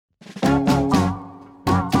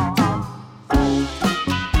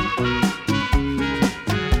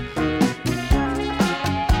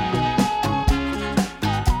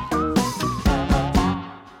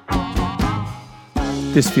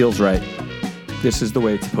This feels right. This is the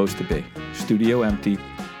way it's supposed to be. Studio empty.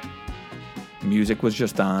 Music was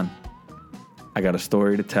just on. I got a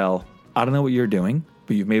story to tell. I don't know what you're doing,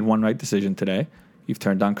 but you've made one right decision today. You've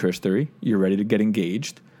turned on Christery. You're ready to get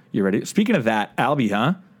engaged. You're ready. Speaking of that, Albie,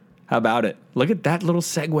 huh? How about it? Look at that little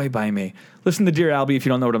segue by me. Listen to Dear Albie if you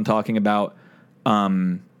don't know what I'm talking about.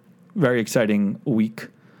 Very exciting week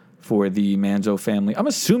for the Manzo family. I'm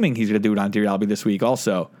assuming he's going to do it on Dear Albie this week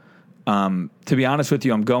also. To be honest with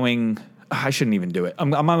you, I shouldn't even do it.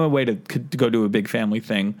 I'm on my way to go do a big family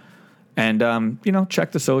thing and,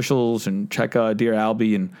 check the socials and check Dear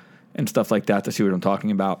Albie and stuff like that to see what I'm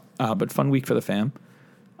talking about. But fun week for the fam.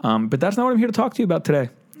 But that's not what I'm here to talk to you about today.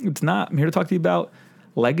 It's not. I'm here to talk to you about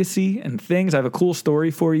legacy and things. I have a cool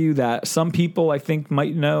story for you that some people I think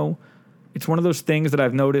might know. It's one of those things that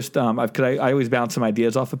I've noticed. I always bounce some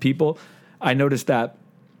ideas off of people. I noticed that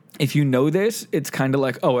if you know this, it's kind of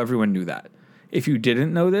like, oh, everyone knew that. If you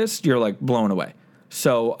didn't know this, you're like blown away.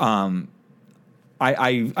 So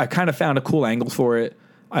I kind of found a cool angle for it.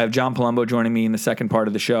 I have John Palumbo joining me in the second part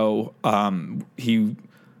of the show. He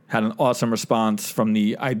had an awesome response from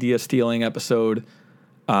the idea stealing episode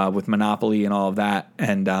with Monopoly and all of that.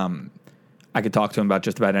 And I could talk to him about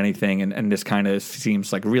just about anything. And this kind of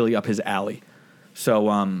seems like really up his alley. So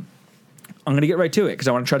I'm going to get right to it because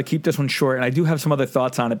I want to try to keep this one short. And I do have some other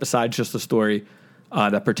thoughts on it besides just the story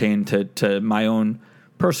that pertain to my own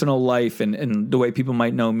personal life and the way people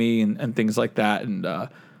might know me and things like that. And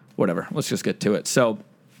whatever. Let's just get to it. So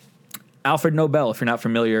Alfred Nobel, if you're not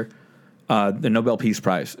familiar, the Nobel Peace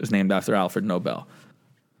Prize is named after Alfred Nobel.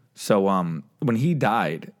 So when he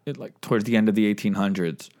died, towards the end of the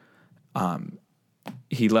 1800s,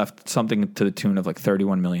 he left something to the tune of like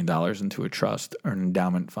 $31 million into a trust or an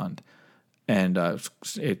endowment fund. And I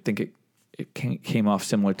think it came off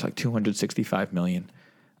similar to like $265 million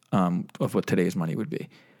of what today's money would be.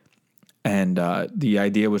 And the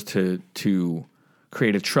idea was to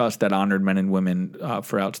create a trust that honored men and women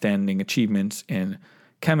for outstanding achievements in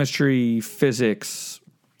chemistry, physics,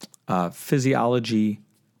 physiology,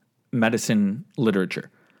 medicine, literature.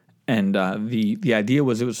 And the idea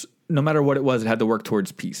was it was no matter what it was, it had to work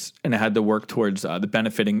towards peace and it had to work towards the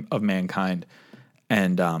benefiting of mankind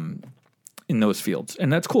and in those fields.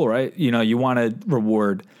 And that's cool, right? You want to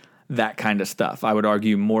reward that kind of stuff. I would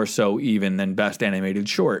argue more so even than best animated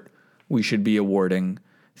short. We should be awarding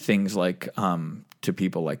things like to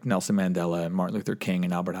people like Nelson Mandela and Martin Luther King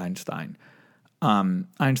and Albert Einstein.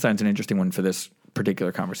 Einstein's an interesting one for this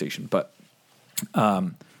particular conversation, but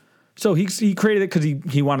so he created it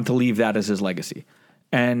because he wanted to leave that as his legacy.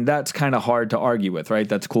 And that's kind of hard to argue with, right?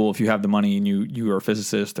 That's cool if you have the money and you are a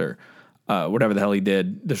physicist or whatever the hell he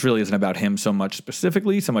did. This really isn't about him so much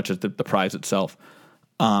specifically, so much as the prize itself.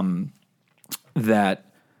 That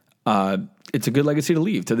it's a good legacy to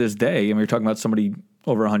leave to this day. I mean, we're talking about somebody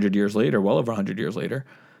over 100 years later, well over 100 years later,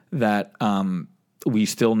 that we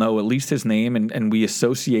still know at least his name and we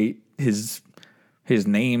associate his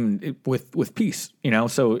name with peace,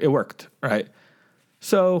 so it worked, right?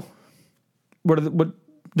 So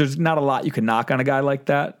there's not a lot you can knock on a guy like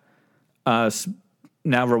that.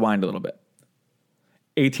 Now rewind a little bit.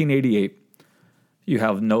 1888, you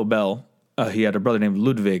have Nobel. He had a brother named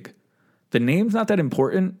Ludwig. The name's not that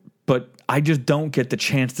important, but I just don't get the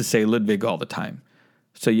chance to say Ludwig all the time.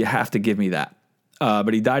 So you have to give me that.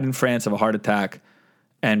 But he died in France of a heart attack.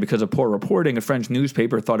 And because of poor reporting, a French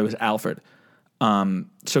newspaper thought it was Alfred.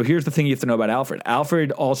 So here's the thing you have to know about Alfred.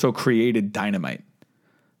 Alfred also created dynamite.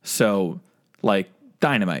 So like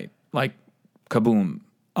dynamite, like kaboom.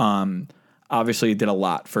 Obviously it did a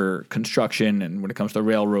lot for construction and when it comes to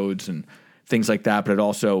railroads and things like that, but it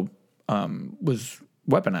also was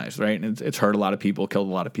weaponized, right? And it's hurt a lot of people, killed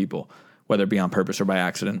a lot of people, whether it be on purpose or by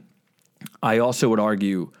accident. I also would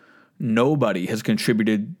argue nobody has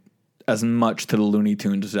contributed as much to the Looney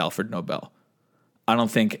Tunes as Alfred Nobel. I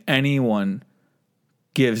don't think anyone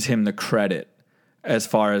gives him the credit as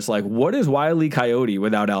far as like, what is Wile E. Coyote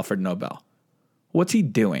without Alfred Nobel? What's he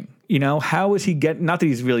doing? How is he getting, not that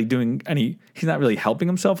he's really doing he's not really helping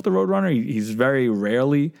himself with the Roadrunner. He's very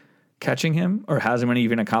rarely catching him or has him in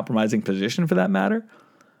even a compromising position for that matter.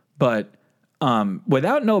 But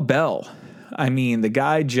without Nobel, I mean, the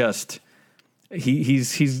guy just,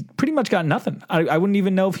 he's pretty much got nothing. I wouldn't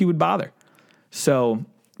even know if he would bother. So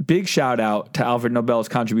big shout out to Alfred Nobel's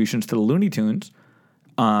contributions to the Looney Tunes,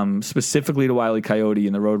 specifically to Wile E. Coyote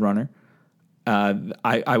and the Roadrunner.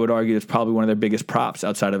 I would argue it's probably one of their biggest props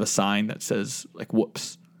outside of a sign that says like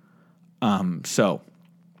whoops. So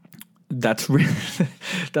that's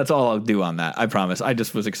all I'll do on that. I promise. I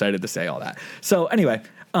just was excited to say all that. So anyway,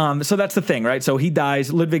 So that's the thing, right? So he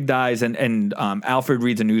dies, Ludwig dies, and Alfred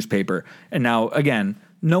reads a newspaper. And now, again,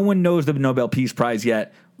 no one knows the Nobel Peace Prize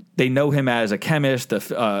yet. They know him as a chemist,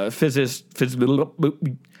 a physicist.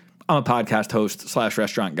 I'm a podcast host /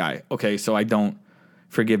 restaurant guy. Okay, so I don't,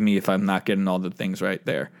 forgive me if I'm not getting all the things right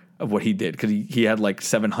there of what he did, because he had like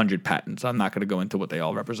 700 patents. I'm not going to go into what they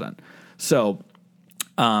all represent. So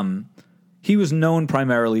he was known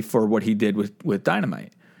primarily for what he did with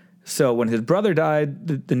dynamite. So when his brother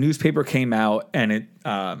died, the newspaper came out, and it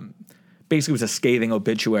basically was a scathing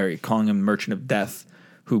obituary calling him Merchant of Death,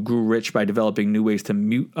 who grew rich by developing new ways to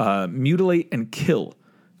mutilate and kill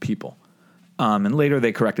people. And later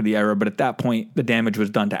they corrected the error, but at that point, the damage was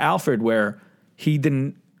done to Alfred, where he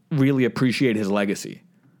didn't really appreciate his legacy.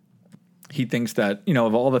 He thinks that,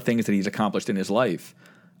 of all the things that he's accomplished in his life,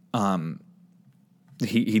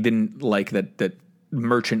 he didn't like that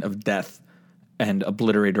Merchant of Death and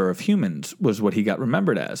Obliterator of Humans was what he got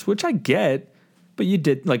remembered as, which I get, but you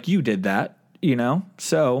did that,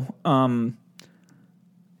 So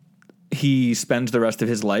he spends the rest of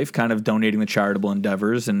his life kind of donating to charitable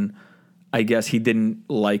endeavors, and I guess he didn't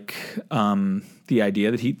like the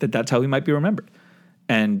idea that that's how he might be remembered.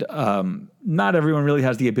 And not everyone really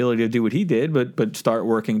has the ability to do what he did, but start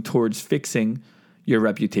working towards fixing your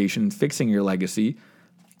reputation, fixing your legacy,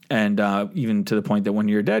 and even to the point that when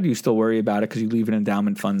you're dead, you still worry about it because you leave an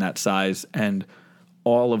endowment fund that size, and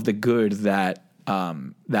all of the good that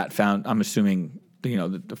I'm assuming,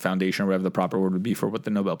 the foundation or whatever the proper word would be for what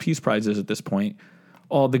the Nobel Peace Prize is at this point,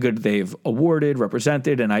 all the good they've awarded,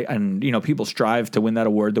 represented, and people strive to win that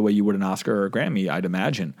award the way you would an Oscar or a Grammy, I'd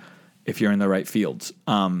imagine, if you're in the right fields.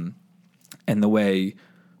 And the way,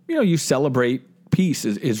 you celebrate peace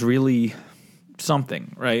is really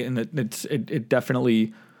something, right? And it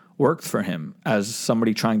definitely worked for him as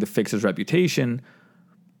somebody trying to fix his reputation.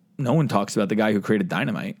 No one talks about the guy who created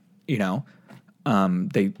dynamite,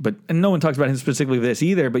 and no one talks about him specifically this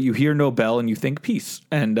either, but you hear Nobel and you think peace.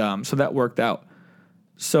 And so that worked out.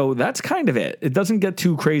 So that's kind of it. It doesn't get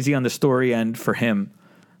too crazy on the story end for him.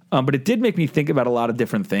 But it did make me think about a lot of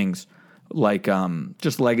different things, like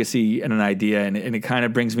just legacy and an idea. And it kind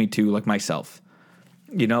of brings me to like myself,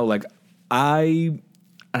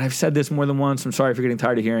 I've said this more than once. I'm sorry for getting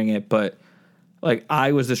tired of hearing it, but like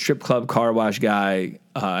I was the strip club car wash guy,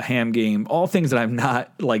 ham game, all things that I'm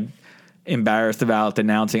not like embarrassed about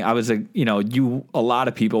denouncing. I was a lot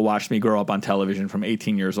of people watched me grow up on television from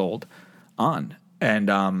 18 years old on.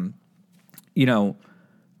 And,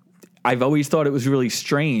 I've always thought it was really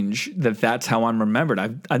strange that that's how I'm remembered.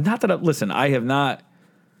 I have not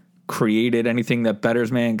created anything that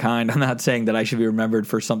betters mankind. I'm not saying that I should be remembered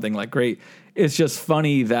for something like great. It's just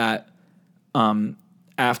funny that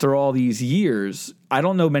after all these years, I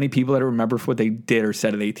don't know many people that remember for what they did or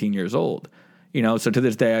said at 18 years old. So to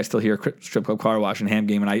this day, I still hear strip club car wash and ham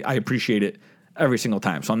game, and I appreciate it every single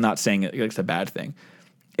time. So I'm not saying it's a bad thing.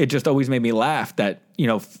 It just always made me laugh that,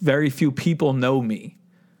 very few people know me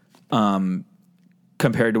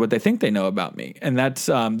compared to what they think they know about me. And that's,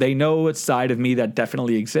 they know a side of me that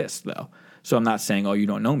definitely exists, though. So I'm not saying, oh, you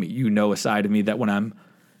don't know me. You know a side of me that when I'm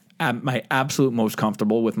at my absolute most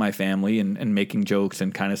comfortable with my family and making jokes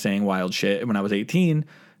and kind of saying wild shit. When I was 18,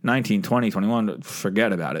 19, 20, 21,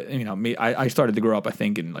 forget about it. I started to grow up, I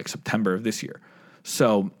think, in like September of this year.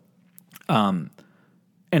 So, and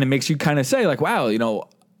it makes you kind of say like, wow,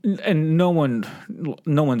 and no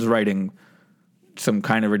one's writing some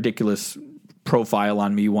kind of ridiculous profile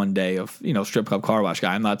on me one day of, strip club car wash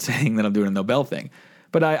guy. I'm not saying that I'm doing a Nobel thing,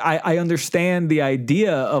 but I understand the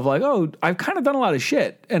idea of like, oh, I've kind of done a lot of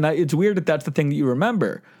shit. And it's weird that that's the thing that you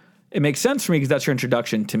remember. It makes sense for me because that's your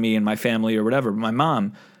introduction to me and my family or whatever. My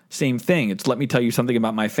mom, same thing. It's let me tell you something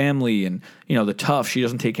about my family and, the tough, she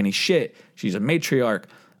doesn't take any shit. She's a matriarch.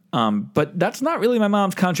 But that's not really my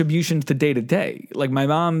mom's contributions to day to day. Like my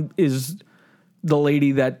mom is the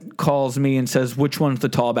lady that calls me and says, which one's the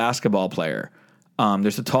tall basketball player?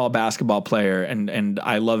 There's a tall basketball player and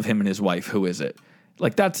I love him and his wife. Who is it?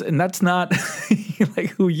 Like that's not like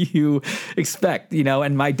who you expect,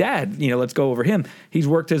 and my dad, let's go over him. He's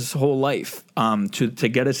worked his whole life, to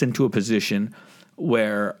get us into a position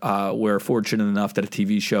where, we're fortunate enough that a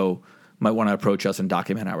TV show might want to approach us and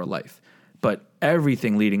document our life. But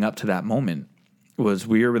everything leading up to that moment was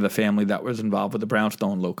we were with a family that was involved with the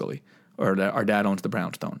brownstone locally, or that our dad owns the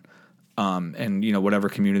brownstone. And, whatever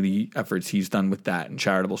community efforts he's done with that and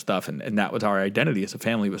charitable stuff. And that was our identity as a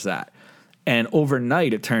family, was that. And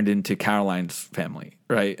overnight it turned into Caroline's family,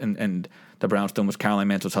 right? And the brownstone was Caroline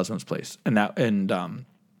Mansell's husband's place. And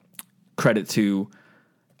credit to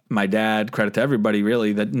my dad, credit to everybody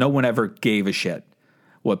really, that no one ever gave a shit.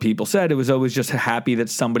 what people said. It was always just happy that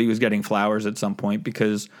somebody was getting flowers at some point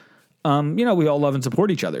because, we all love and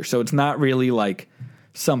support each other. So it's not really like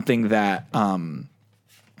something that I'm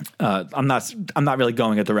not really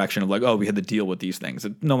going a direction of like, oh, we had to deal with these things.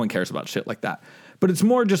 No one cares about shit like that. But it's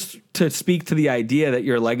more just to speak to the idea that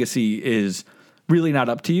your legacy is really not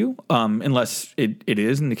up to you, unless it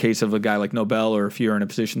is in the case of a guy like Nobel, or if you're in a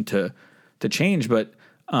position to change. But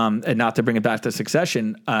and not to bring it back to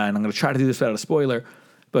Succession, and I'm going to try to do this without a spoiler,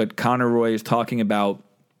 but Connor Roy is talking about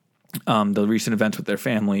the recent events with their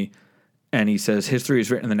family, and he says history is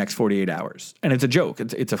written in the next 48 hours. And it's a joke.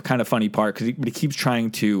 It's a kind of funny part because he keeps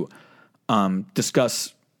trying to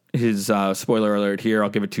discuss his spoiler alert here. I'll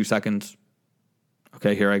give it 2 seconds.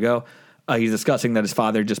 Okay, here I go. He's discussing that his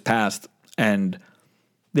father just passed, and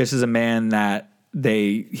this is a man that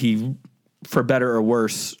he for better or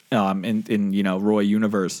worse, in Roy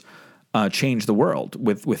universe, changed the world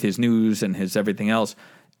with his news and his everything else.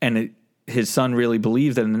 And his son really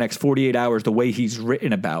believes that in the next 48 hours, the way he's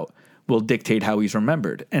written about will dictate how he's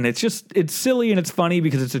remembered. And it's silly and it's funny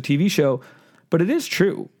because it's a TV show, but it is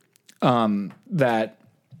true that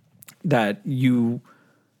you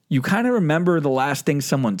kind of remember the last thing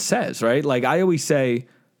someone says, right? Like I always say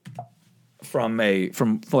from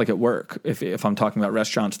like at work, if I'm talking about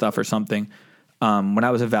restaurant stuff or something, when I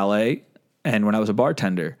was a valet and when I was a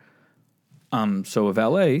bartender, so a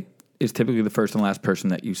valet is typically the first and last person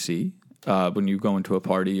that you see when you go into a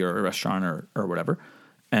party or a restaurant or whatever.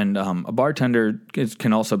 And a bartender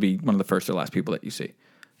can also be one of the first or last people that you see.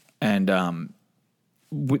 And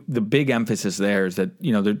the big emphasis there is that,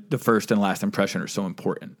 the first and last impression are so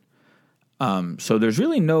important. So there's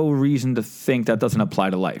really no reason to think that doesn't apply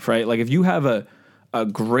to life, right? Like if you have a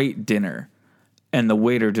great dinner and the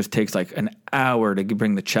waiter just takes like an hour to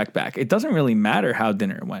bring the check back, it doesn't really matter how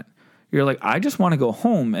dinner went. You're like, I just want to go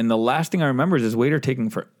home. And the last thing I remember is this waiter taking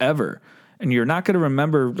forever. And you're not going to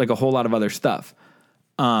remember like a whole lot of other stuff.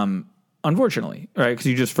 Unfortunately, right? Because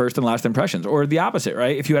you just first and last impressions, or the opposite,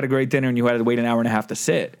 right? If you had a great dinner and you had to wait an hour and a half to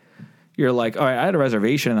sit, you're like, all right, I had a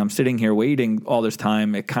reservation and I'm sitting here waiting all this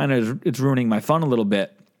time. It's ruining my fun a little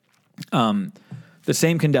bit. The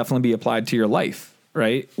same can definitely be applied to your life,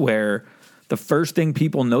 right? Where the first thing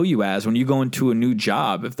people know you as when you go into a new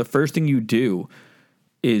job, if the first thing you do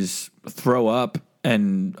is throw up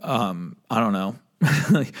and, I don't know,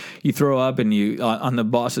 you throw up and you on the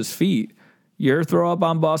boss's feet, you're throw up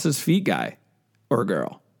on boss's feet guy or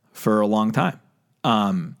girl for a long time.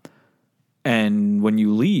 And when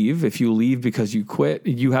you leave, if you leave because you quit,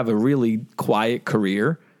 you have a really quiet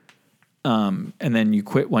career. And then you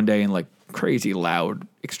quit one day in like crazy loud,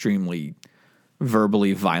 extremely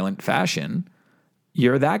verbally violent fashion.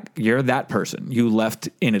 You're that person. You left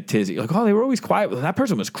in a tizzy. Like, oh, they were always quiet. Well, that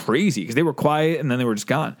person was crazy because they were quiet and then they were just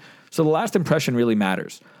gone. So the last impression really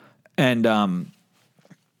matters. And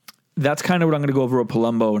that's kind of what I'm going to go over with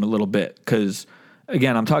Palumbo in a little bit. Because,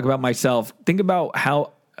 again, I'm talking about myself. Think about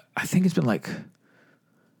how I think it's been like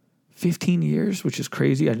 15 years, which is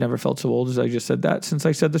crazy. I've never felt so old as I just said that since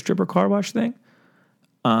I said the stripper car wash thing.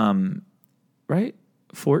 Right?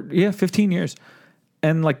 15 years.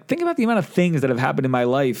 And like, think about the amount of things that have happened in my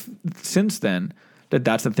life since then,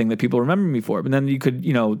 that's the thing that people remember me for. But then you could,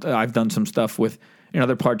 I've done some stuff in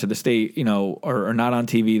other parts of the state, or not on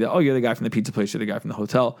TV that, oh, you're the guy from the pizza place, you're the guy from the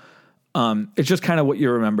hotel. It's just kind of what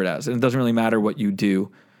you're remembered as. And it doesn't really matter what you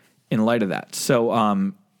do in light of that. So,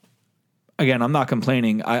 again, I'm not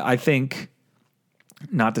complaining. I think,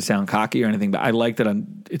 not to sound cocky or anything, but I like that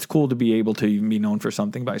it's cool to be able to even be known for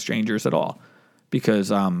something by strangers at all.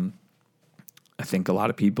 Because I think a lot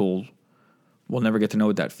of people will never get to know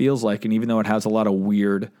what that feels like. And even though it has a lot of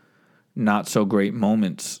weird, not so great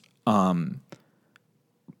moments,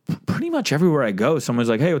 pretty much everywhere I go, someone's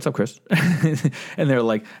like, hey, what's up, Chris? And they're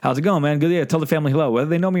like, how's it going, man? Good. Yeah, tell the family hello, whether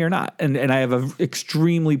they know me or not. And I have an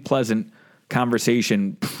extremely pleasant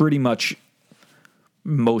conversation pretty much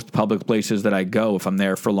most public places that I go if I'm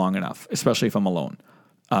there for long enough, especially if I'm alone.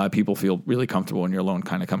 People feel really comfortable when you're alone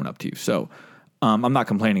kind of coming up to you. So I'm not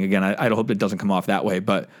complaining. Again, I hope it doesn't come off that way.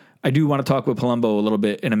 But I do want to talk with Palumbo a little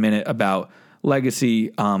bit in a minute about legacy,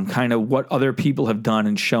 kind of what other people have done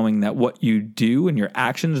and showing that what you do and your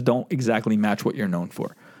actions don't exactly match what you're known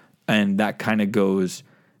for. And that kind of goes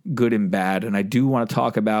good and bad. And I do want to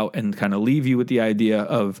talk about and kind of leave you with the idea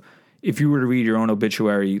of if you were to read your own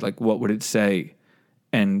obituary, like what would it say?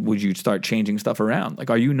 And would you start changing stuff around? Like,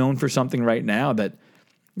 are you known for something right now that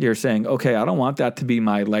you're saying, okay, I don't want that to be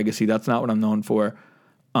my legacy. That's not what I'm known for.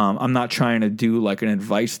 I'm not trying to do like an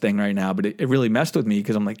advice thing right now, but it really messed with me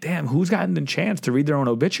because I'm like, damn, who's gotten the chance to read their own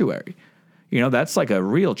obituary? That's like a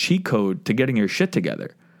real cheat code to getting your shit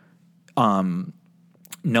together.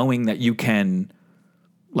 knowing that you can,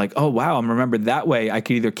 like, oh, wow, I'm remembered that way. I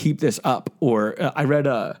could either keep this up or I read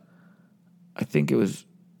I think it was,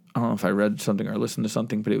 I don't know if I read something or listened to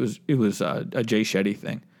something, but it was a Jay Shetty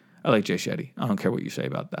thing. I like Jay Shetty. I don't care what you say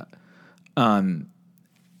about that.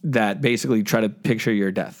 That basically try to picture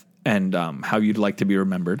your death and how you'd like to be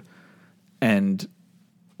remembered, and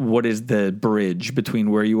what is the bridge between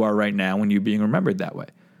where you are right now and you being remembered that way,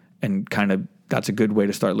 and kind of that's a good way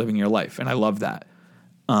to start living your life. And I love that.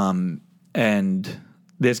 And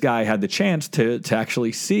this guy had the chance to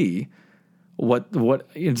actually see what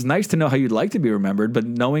it's nice to know how you'd like to be remembered, but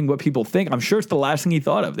knowing what people think, I'm sure it's the last thing he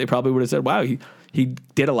thought of. They probably would have said, wow, he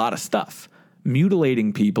did a lot of stuff.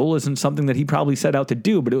 Mutilating people isn't something that he probably set out to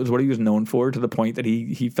do, but it was what he was known for, to the point that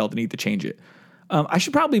he felt the need to change it. I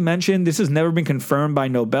should probably mention, this has never been confirmed by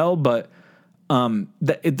Nobel, but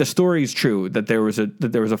the story is true, that there was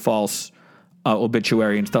a false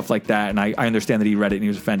obituary and stuff like that, and I understand that he read it and he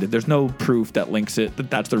was offended. There's no proof that links it,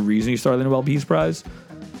 that's the reason he started the Nobel Peace Prize.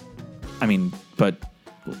 I mean, but,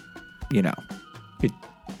 you know, it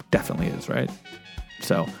definitely is, right?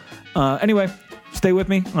 So, anyway, stay with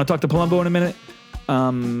me. I'm going to talk to Palumbo in a minute.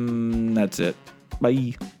 That's it.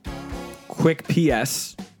 Bye. Quick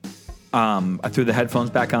PS. I threw the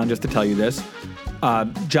headphones back on just to tell you this.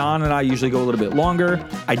 John and I usually go a little bit longer.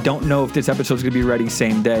 I don't know if this episode's going to be ready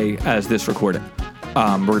same day as this recording.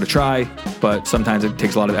 We're going to try, but sometimes it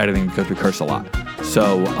takes a lot of editing because we curse a lot.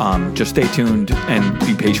 So just stay tuned and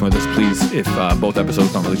be patient with us, please, if both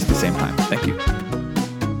episodes don't release at the same time. Thank you.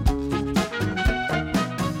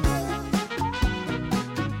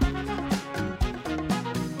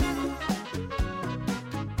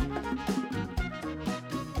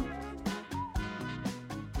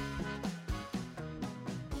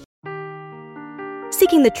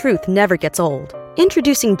 Seeking the truth never gets old.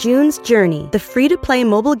 Introducing June's Journey, the free-to-play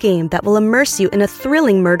mobile game that will immerse you in a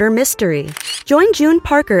thrilling murder mystery. Join June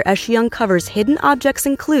Parker as she uncovers hidden objects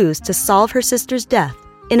and clues to solve her sister's death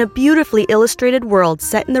in a beautifully illustrated world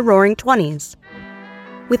set in the Roaring '20s.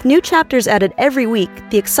 With new chapters added every week,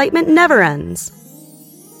 the excitement never ends.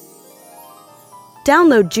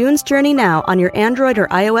 Download June's Journey now on your Android or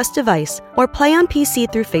iOS device, or play on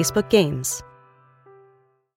PC through Facebook Games.